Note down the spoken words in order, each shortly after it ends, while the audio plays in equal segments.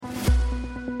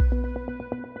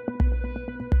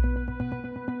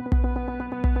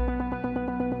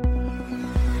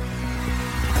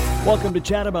Welcome to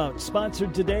Chat About,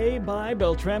 sponsored today by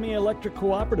Beltrami Electric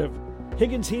Cooperative,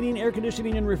 Higgins Heating, Air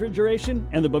Conditioning, and Refrigeration,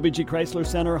 and the Bemidji Chrysler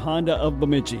Center Honda of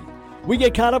Bemidji. We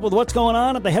get caught up with what's going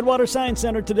on at the Headwaters Science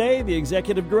Center today. The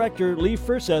Executive Director, Lee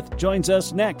Furuseth, joins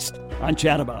us next on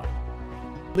Chat About.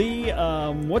 Lee,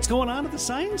 what's going on at the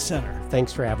Science Center?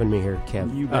 Thanks for having me here,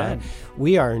 Kim. You bet.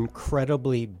 We are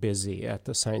incredibly busy at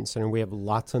the Science Center. We have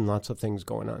lots and lots of things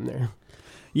going on there.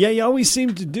 Yeah, you always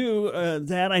seem to do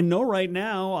that. I know right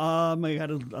now, I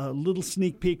got a little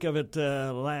sneak peek of it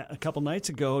a couple nights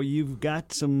ago. You've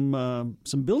got some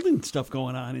building stuff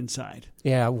going on inside.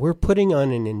 Yeah, we're putting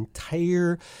on an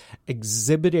entire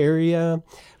exhibit area.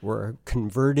 We're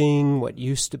converting what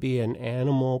used to be an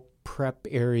animal prep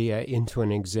area into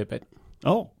an exhibit.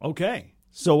 Oh, okay.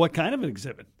 So what kind of an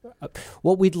exhibit?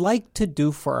 What we'd like to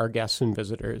do for our guests and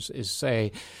visitors is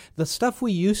say the stuff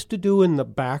we used to do in the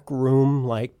back room,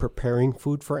 like preparing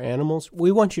food for animals,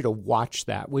 we want you to watch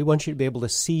that. We want you to be able to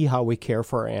see how we care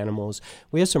for our animals.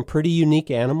 We have some pretty unique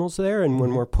animals there, and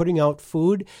when we're putting out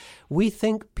food, we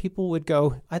think people would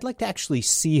go, I'd like to actually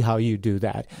see how you do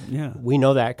that. Yeah. We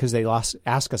know that because they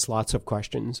ask us lots of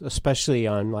questions, especially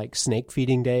on like snake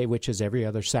feeding day, which is every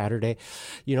other Saturday.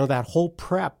 You know, that whole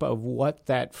prep of what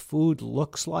that food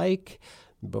looks like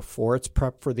before it's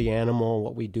prepped for the animal,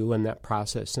 what we do in that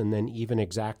process, and then even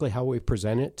exactly how we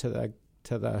present it to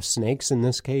the snakes in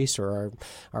this case, or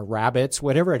our rabbits,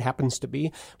 whatever it happens to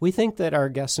be. We think that our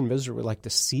guests and visitors would like to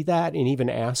see that and even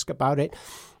ask about it.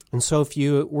 And so if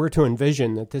you were to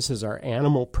envision that this is our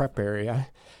animal prep area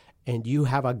and you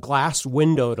have a glass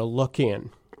window to look in,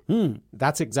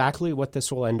 that's exactly what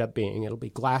this will end up being. It'll be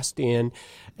glassed in,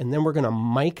 and then we're going to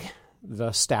mic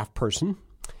the staff person,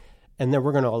 and then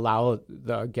we're going to allow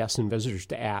the guests and visitors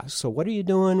to ask. So what are you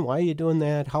doing? Why are you doing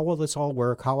that? How will this all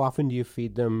work? How often do you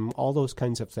feed them? All those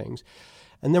kinds of things.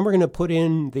 And then we're going to put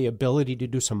in the ability to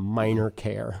do some minor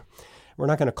care. We're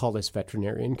not going to call this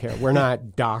veterinarian care. We're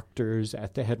not doctors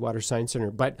at the Headwaters Science Center,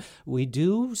 but we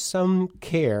do some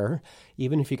care,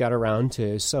 even if you got around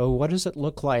to. So what does it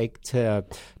look like to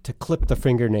clip the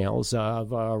fingernails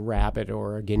of a rabbit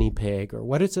or a guinea pig? Or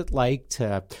what is it like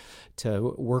to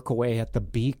work away at the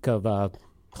beak of a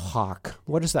hawk?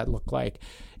 What does that look like?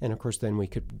 And, of course, then we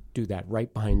could do that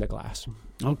right behind the glass.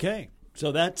 Okay.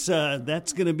 So that's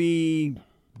going to be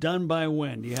done by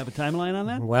when? Do you have a timeline on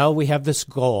that? Well, we have this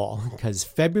goal because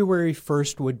February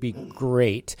 1st would be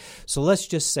great. So let's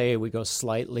just say we go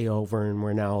slightly over and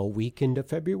we're now a week into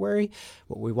February.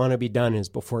 What we want to be done is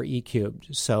before E-Cubed,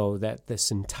 so that this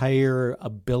entire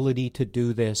ability to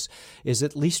do this is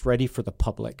at least ready for the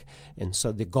public. And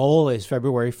so the goal is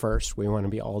February 1st. We want to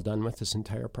be all done with this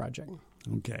entire project.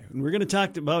 Okay. And we're going to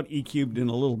talk about E-Cubed in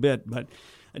a little bit, but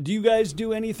do you guys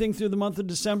do anything through the month of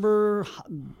December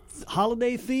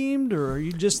holiday themed, or are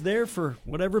you just there for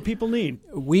whatever people need?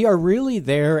 We are really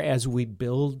there as we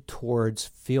build towards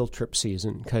field trip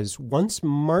season, because once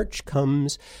March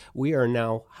comes, we are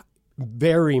now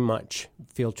very much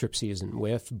field trip season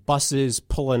with buses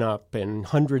pulling up and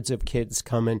hundreds of kids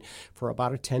coming for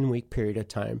about a 10-week period of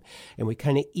time. And we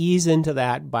kind of ease into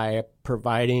that by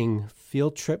providing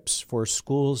field trips for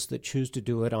schools that choose to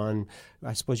do it on,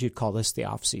 I suppose you'd call this the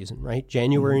off season, right?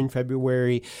 January and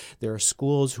February. There are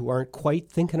schools who aren't quite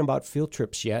thinking about field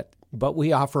trips yet, but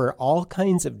we offer all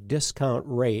kinds of discount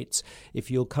rates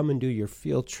if you'll come and do your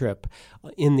field trip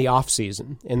in the off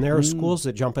season. And there are schools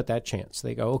that jump at that chance.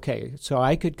 They go, okay, so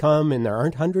I could come and there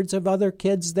aren't hundreds of other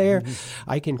kids there.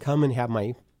 I can come and have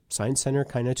my Science Center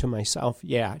kind of to myself.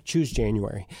 Yeah, choose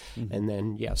January. And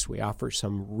then, yes, we offer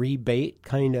some rebate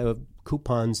kind of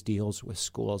coupons deals with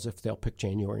schools if they'll pick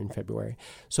January and February.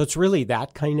 So it's really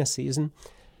that kind of season.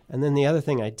 And then the other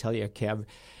thing I'd tell you, Kev,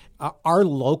 our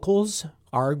locals,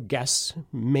 our guests,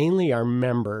 mainly our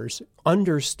members,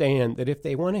 understand that if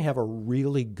they want to have a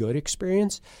really good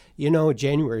experience, you know,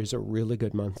 January is a really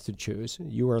good month to choose.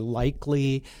 You are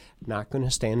likely not going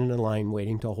to stand in a line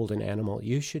waiting to hold an animal.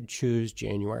 You should choose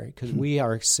January because we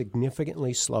are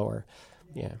significantly slower.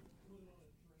 Yeah.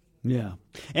 Yeah.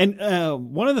 And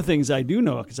one of the things I do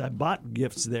know, because I bought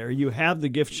gifts there, you have the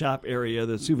gift shop area,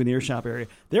 the souvenir shop area.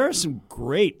 There are some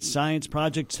great science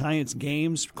projects, science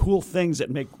games, cool things that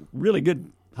make really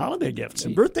good holiday gifts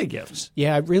and birthday gifts.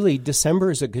 Yeah, really, December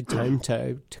is a good time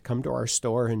to come to our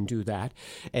store and do that.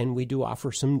 And we do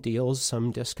offer some deals,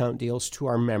 some discount deals to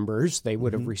our members. They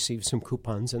would have received some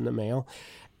coupons in the mail.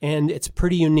 And it's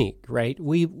pretty unique, right?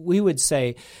 We would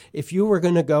say if you were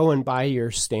going to go and buy your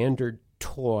standard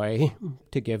toy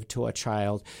to give to a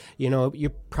child, you know, you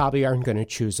probably aren't going to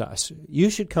choose us.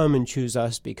 You should come and choose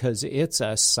us because it's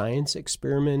a science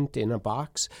experiment in a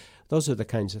box those are the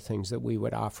kinds of things that we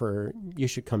would offer. You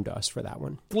should come to us for that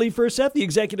one. Lee Furuseth, the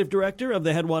Executive Director of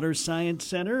the Headwaters Science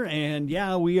Center. And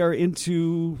yeah, we are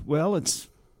into, well, it's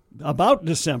about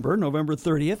December, November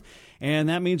 30th. And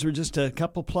that means we're just a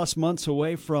couple plus months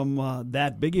away from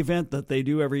that big event that they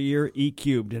do every year,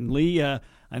 E-Cubed. And Lee, I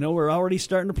know we're already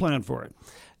starting to plan for it.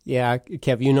 Yeah,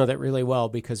 Kev, you know that really well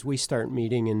because we start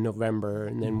meeting in November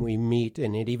and then we meet,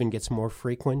 and it even gets more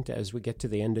frequent as we get to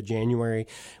the end of January.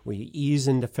 We ease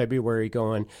into February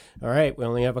going, all right, we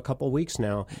only have a couple weeks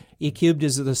now. E-Cubed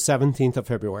is the 17th of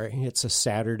February. It's a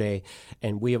Saturday,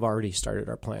 and we have already started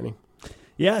our planning.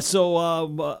 Yeah, so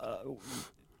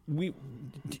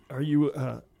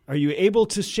are you able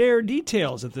to share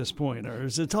details at this point, or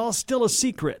is it all still a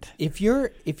secret? If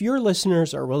your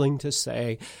listeners are willing to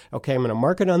say, okay, I'm going to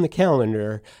mark it on the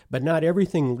calendar, but not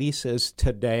everything Lee says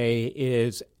today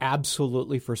is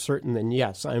absolutely for certain, then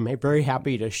yes, I'm very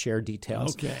happy to share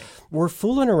details. Okay. We're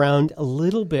fooling around a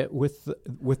little bit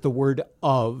with the word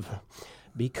of,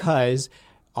 because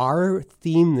our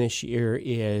theme this year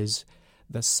is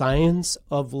the science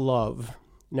of love.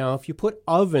 Now, if you put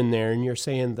of in there and you're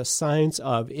saying the science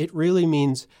of, it really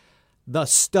means the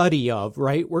study of,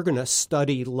 right? We're going to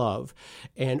study love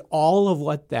and all of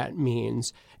what that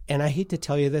means. And I hate to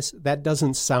tell you this, that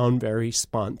doesn't sound very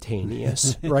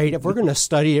spontaneous, right? If we're going to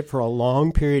study it for a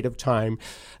long period of time,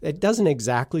 it doesn't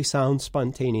exactly sound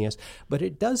spontaneous, but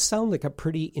it does sound like a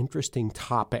pretty interesting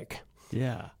topic.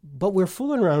 Yeah. But we're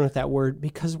fooling around with that word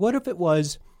because what if it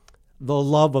was the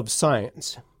love of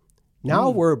science?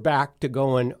 Now we're back to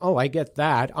going, oh, I get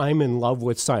that. I'm in love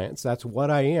with science. That's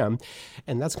what I am.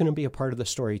 And that's going to be a part of the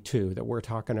story, too, that we're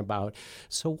talking about.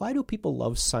 So why do people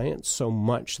love science so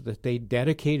much that they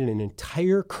dedicate an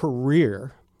entire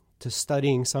career to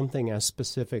studying something as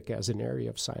specific as an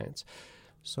area of science?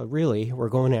 So really, we're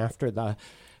going after the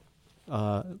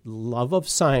love of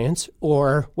science,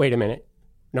 or, wait a minute,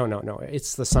 no.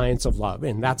 It's the science of love,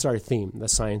 and that's our theme, the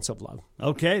science of love.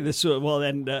 Okay.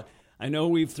 I know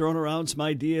we've thrown around some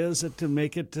ideas to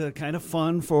make it kind of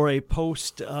fun for a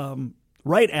post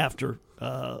right after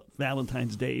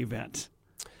Valentine's Day event.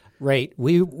 Right.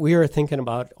 We are thinking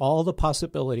about all the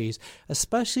possibilities,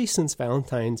 especially since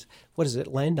Valentine's,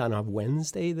 land on a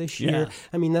Wednesday this year? Yeah.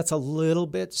 I mean, that's a little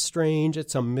bit strange.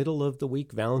 It's a middle of the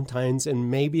week Valentine's,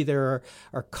 and maybe there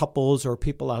are couples or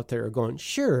people out there going,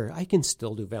 sure, I can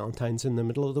still do Valentine's in the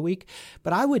middle of the week.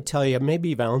 But I would tell you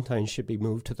maybe Valentine's should be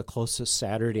moved to the closest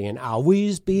Saturday and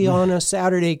always be on a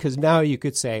Saturday, because now you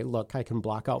could say, look, I can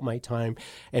block out my time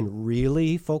and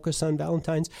really focus on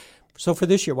Valentine's. So for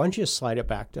this year, why don't you just slide it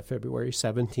back to February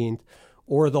 17th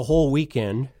or the whole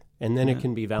weekend, and then it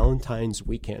can be Valentine's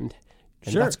weekend.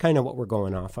 And that's kind of what we're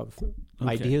going off of,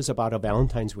 ideas about a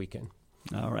Valentine's weekend.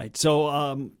 All right.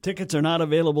 So tickets are not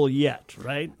available yet,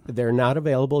 right? They're not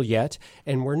available yet,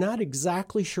 and we're not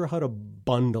exactly sure how to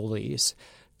bundle these.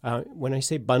 When I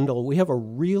say bundle, we have a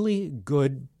really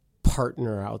good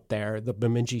partner out there, the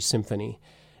Bemidji Symphony.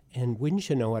 And wouldn't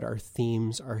you know it, our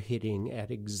themes are hitting at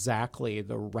exactly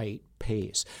the right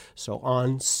pace. So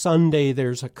on Sunday,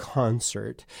 there's a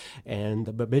concert, and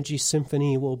the Bemidji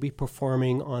Symphony will be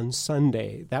performing on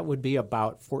Sunday. That would be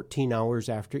about 14 hours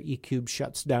after E-Cube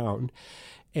shuts down.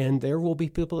 And there will be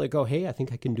people that go, hey, I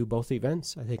think I can do both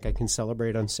events. I think I can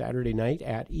celebrate on Saturday night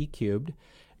at E-Cubed,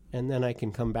 and then I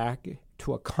can come back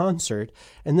to a concert.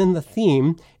 And then the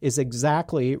theme is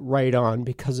exactly right on,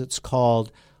 because it's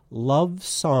called Love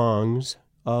Songs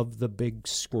of the Big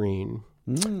Screen.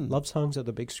 Love Songs of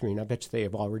the Big Screen. I bet you they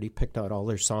have already picked out all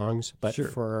their songs. But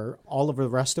for all of the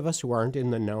rest of us who aren't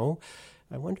in the know,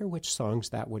 I wonder which songs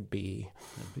that would be.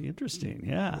 That'd be interesting,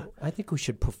 yeah. I think we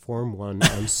should perform one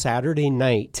on Saturday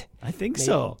night. I think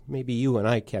so. Maybe you and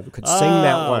I, Kev, could sing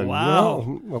that one.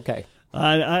 Wow. No? Okay.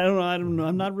 I don't know.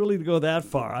 I'm not really to go that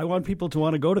far. I want people to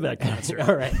want to go to that concert.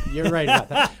 All right. You're right about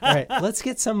that. All right. Let's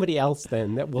get somebody else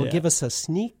then that will give us a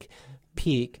sneak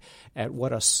peek at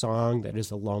what a song that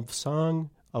is a love song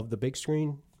of the big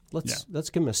screen. Let's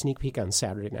give them a sneak peek on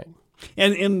Saturday night.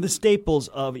 And the staples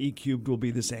of E-Cubed will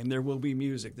be the same. There will be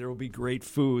music. There will be great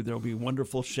food. There will be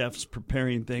wonderful chefs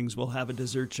preparing things. We'll have a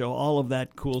dessert show. All of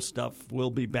that cool stuff will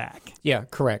be back. Yeah,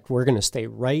 correct. We're going to stay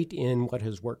right in what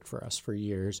has worked for us for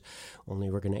years,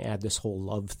 only we're going to add this whole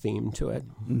love theme to it.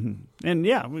 Mm-hmm.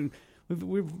 And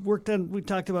we've worked on, we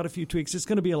talked about a few tweaks. It's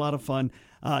going to be a lot of fun.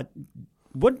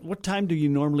 What time do you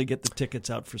normally get the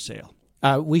tickets out for sale?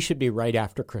 We should be right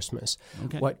after Christmas.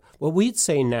 Okay. What we'd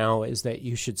say now is that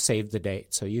you should save the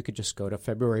date. So you could just go to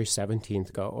February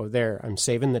 17th, go, oh, there, I'm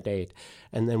saving the date.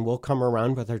 And then we'll come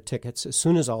around with our tickets as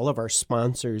soon as all of our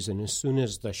sponsors and as soon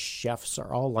as the chefs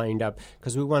are all lined up,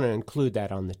 because we want to include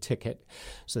that on the ticket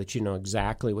so that you know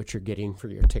exactly what you're getting for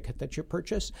your ticket that you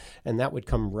purchase. And that would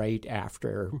come right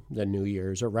after the New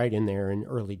Year's or right in there in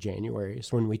early January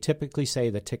is when we typically say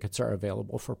the tickets are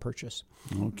available for purchase.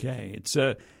 Okay. It's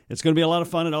going to be a lot of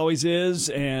fun. It always is.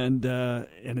 And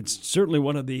it's certainly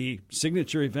one of the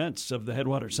signature events of the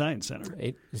Headwaters Science Center.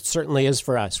 It certainly is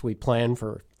for us. We plan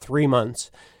for 3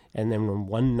 months, and then in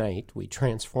one night we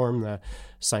transform the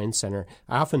Science Center.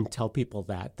 I often tell people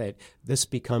that this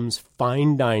becomes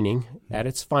fine dining at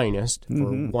its finest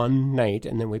for one night,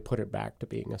 and then we put it back to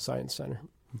being a Science Center.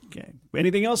 Okay.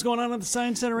 Anything else going on at the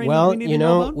Science Center? Well,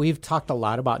 we've talked a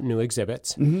lot about new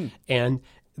exhibits, and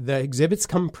the exhibits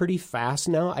come pretty fast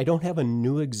now. I don't have a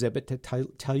new exhibit to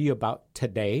tell you about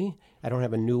today. I don't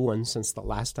have a new one since the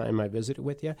last time I visited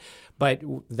with you. But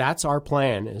that's our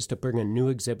plan, is to bring a new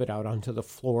exhibit out onto the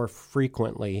floor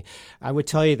frequently. I would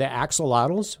tell you the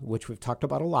axolotls, which we've talked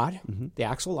about a lot, the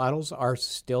axolotls are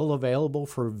still available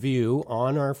for view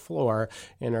on our floor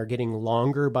and are getting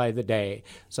longer by the day.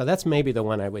 So that's maybe the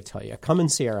one I would tell you. Come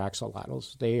and see our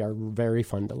axolotls. They are very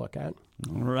fun to look at.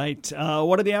 All right.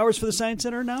 What are the hours for the Science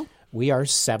Center now? We are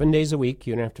 7 days a week.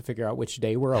 You don't have to figure out which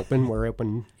day we're open. We're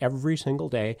open every single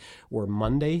day. We're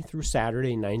Monday through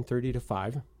Saturday, 9:30 to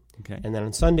 5. Okay. And then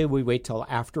on Sunday, we wait till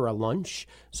after a lunch,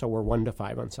 so we're 1 to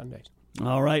 5 on Sundays.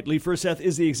 All right. Lee Furuseth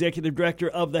is the executive director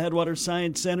of the Headwaters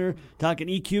Science Center, talking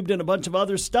E-Cubed and a bunch of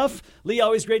other stuff. Lee,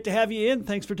 always great to have you in.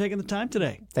 Thanks for taking the time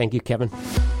today. Thank you, Kevin.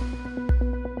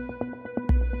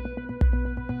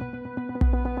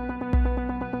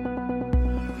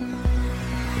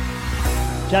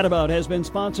 Chat About has been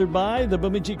sponsored by the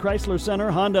Bemidji Chrysler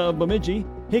Center, Honda of Bemidji,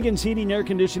 Higgins Heating, Air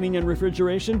Conditioning and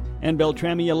Refrigeration, and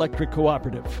Beltrami Electric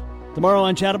Cooperative. Tomorrow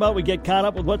on Chat About, we get caught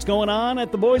up with what's going on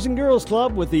at the Boys and Girls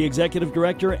Club with the Executive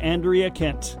Director, Andrea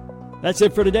Kent. That's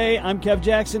it for today. I'm Kev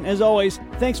Jackson. As always,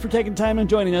 thanks for taking time and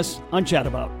joining us on Chat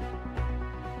About.